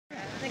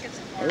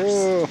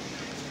Oh,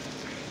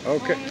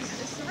 okay. Well,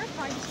 it's the rip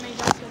I just made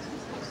up because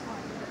this looks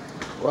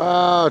fun.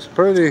 Wow, it's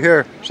pretty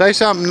here. Say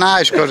something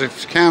nice because the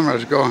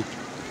camera's going.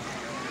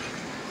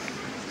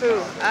 Who?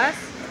 Us?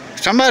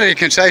 Somebody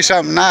can say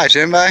something nice.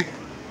 Anybody?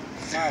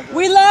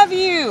 We love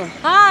you.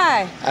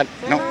 Hi.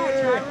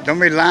 Don't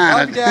be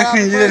lying. You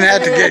didn't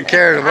have to get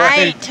carried away. I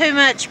ate too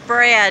much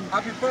bread.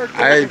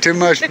 I ate too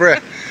much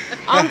bread.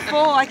 I'm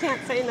full. I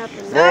can't say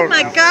nothing. Oh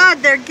my God,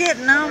 they're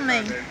getting on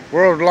me.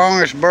 World's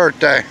longest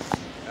birthday.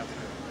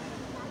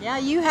 Yeah,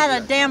 you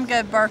had a damn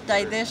good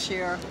birthday this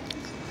year.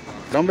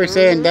 Don't be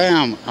saying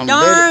damn. I'm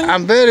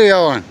Darn.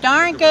 videoing.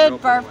 Darn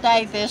good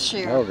birthday this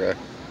year. Okay.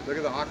 Look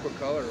at the aqua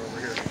color over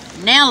here.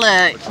 Now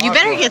look, you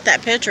better get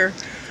that picture.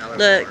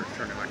 Look.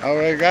 Oh,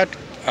 they got.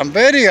 I'm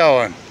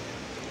videoing.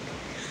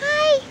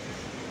 Hi.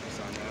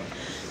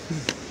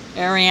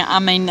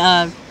 Arian,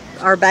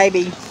 our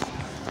baby.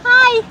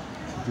 Hi.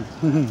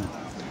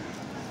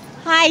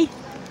 Hi.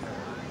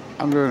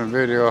 I'm doing a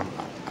video.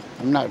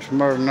 I'm not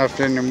smart enough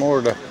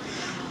anymore to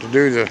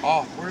do the.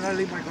 Oh, where did I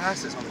leave my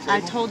glasses? On the table? I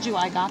told you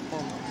I got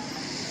them.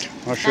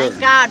 Well, sure.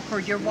 Thank God for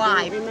your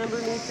wife. Remember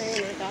me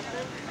saying I got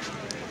them?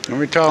 When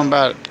we talking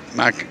about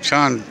my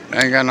son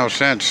ain't got no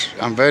sense,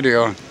 I'm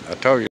videoing. I told you.